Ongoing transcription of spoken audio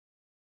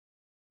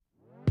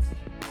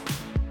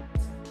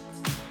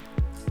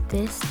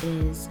This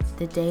is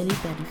The Daily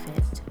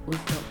Benefit with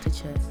Dr.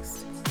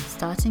 Chuks,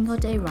 starting your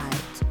day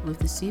right with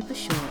the super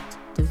short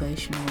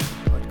devotional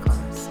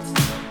podcast.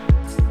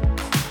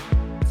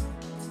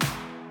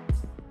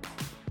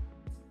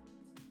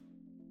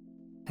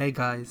 Hey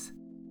guys,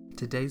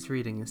 today's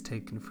reading is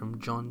taken from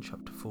John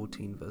chapter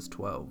 14 verse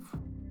 12.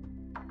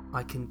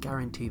 I can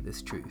guarantee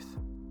this truth.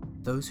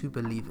 Those who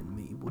believe in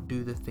me will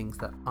do the things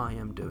that I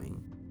am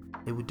doing.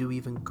 They will do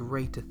even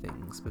greater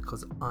things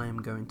because I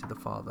am going to the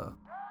Father.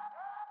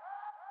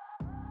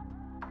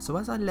 So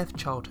as I left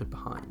childhood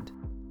behind,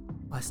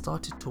 I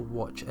started to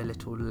watch a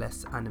little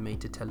less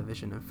animated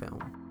television and film.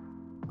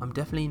 I'm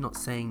definitely not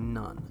saying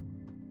none,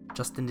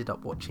 just ended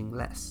up watching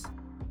less.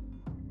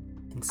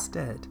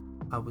 Instead,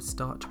 I would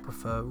start to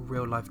prefer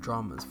real-life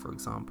dramas, for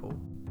example.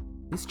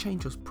 This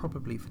change was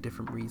probably for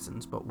different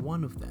reasons, but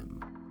one of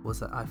them was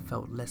that I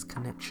felt less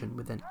connection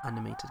with an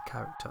animated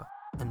character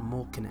and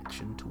more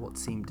connection to what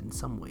seemed in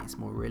some ways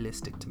more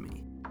realistic to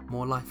me,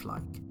 more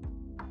lifelike.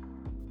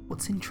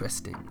 What's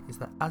interesting is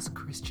that as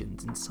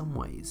Christians, in some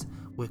ways,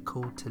 we're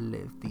called to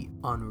live the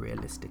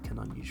unrealistic and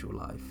unusual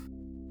life.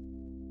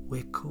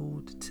 We're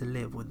called to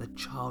live with a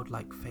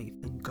childlike faith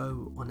and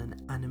go on an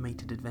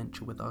animated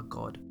adventure with our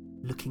God,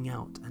 looking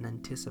out and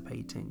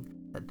anticipating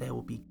that there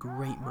will be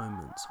great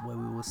moments where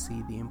we will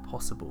see the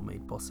impossible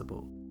made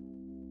possible.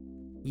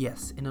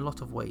 Yes, in a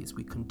lot of ways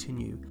we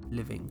continue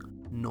living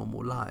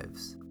normal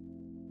lives.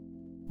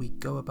 We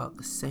go about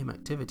the same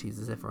activities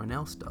as everyone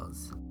else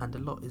does, and a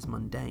lot is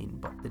mundane,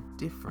 but the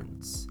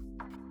difference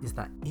is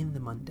that in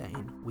the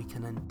mundane we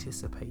can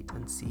anticipate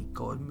and see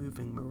God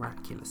moving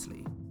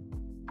miraculously.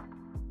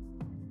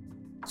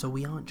 So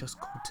we aren't just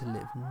called to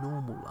live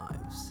normal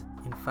lives.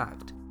 In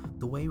fact,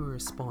 the way we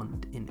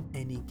respond in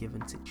any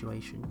given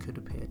situation could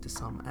appear to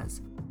some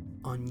as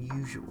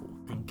unusual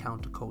and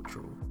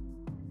countercultural.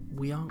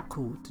 We aren't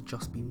called to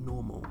just be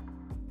normal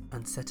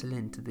and settle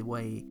into the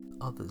way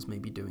others may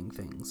be doing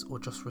things, or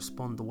just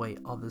respond the way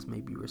others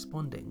may be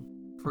responding.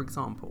 For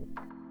example,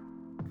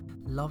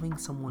 loving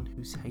someone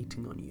who's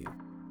hating on you.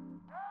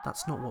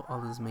 That's not what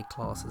others may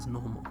class as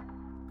normal.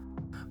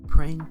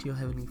 Praying to your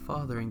Heavenly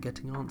Father and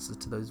getting answers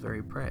to those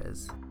very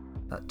prayers.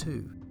 That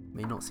too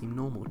may not seem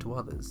normal to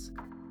others.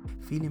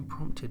 Feeling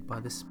prompted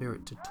by the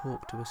Spirit to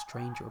talk to a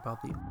stranger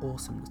about the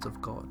awesomeness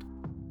of God.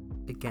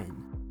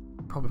 Again,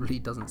 probably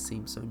doesn't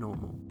seem so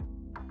normal.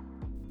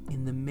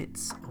 In the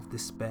midst of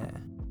despair,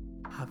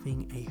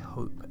 having a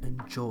hope and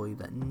joy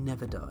that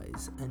never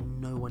dies and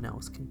no one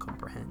else can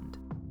comprehend.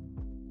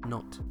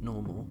 Not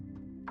normal.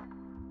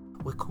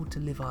 We're called to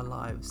live our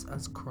lives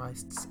as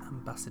Christ's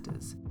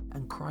ambassadors,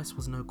 and Christ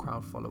was no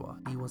crowd follower,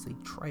 he was a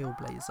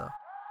trailblazer.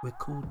 We're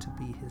called to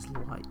be his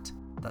light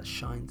that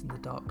shines in the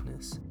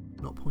darkness,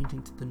 not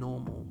pointing to the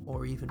normal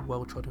or even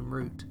well-trodden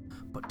route,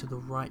 but to the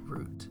right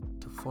route,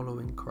 to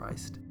following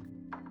Christ.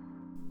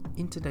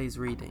 In today's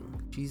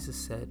reading, Jesus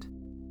said,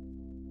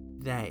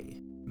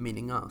 "They,"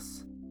 meaning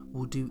us,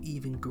 "will do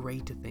even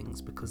greater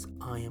things because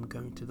I am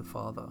going to the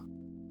Father."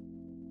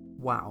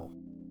 Wow,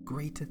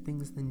 greater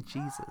things than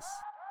Jesus.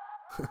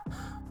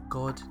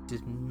 God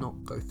did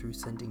not go through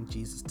sending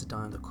Jesus to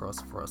die on the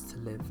cross for us to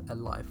live a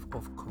life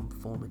of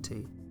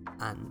conformity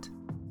and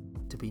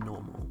to be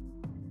normal.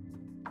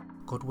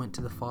 God went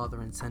to the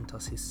Father and sent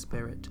us his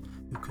Spirit,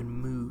 who can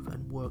move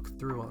and work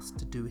through us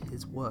to do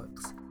his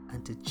works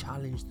and to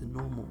challenge the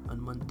normal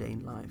and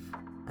mundane life,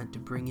 and to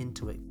bring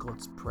into it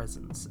God's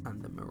presence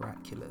and the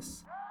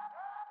miraculous.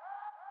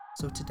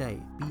 So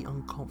today, be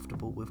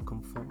uncomfortable with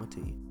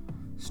conformity.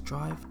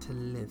 Strive to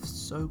live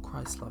so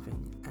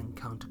Christ-loving and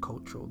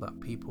countercultural that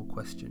people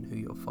question who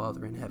your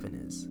Father in heaven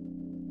is.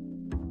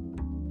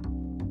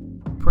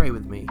 Pray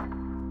with me.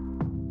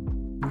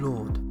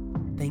 Lord,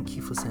 thank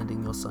you for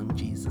sending your Son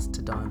Jesus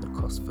to die on the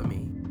cross for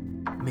me.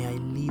 May I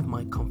leave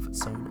my comfort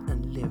zone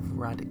and live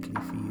radically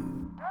for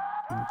you.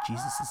 In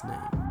Jesus'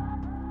 name,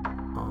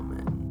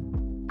 Amen.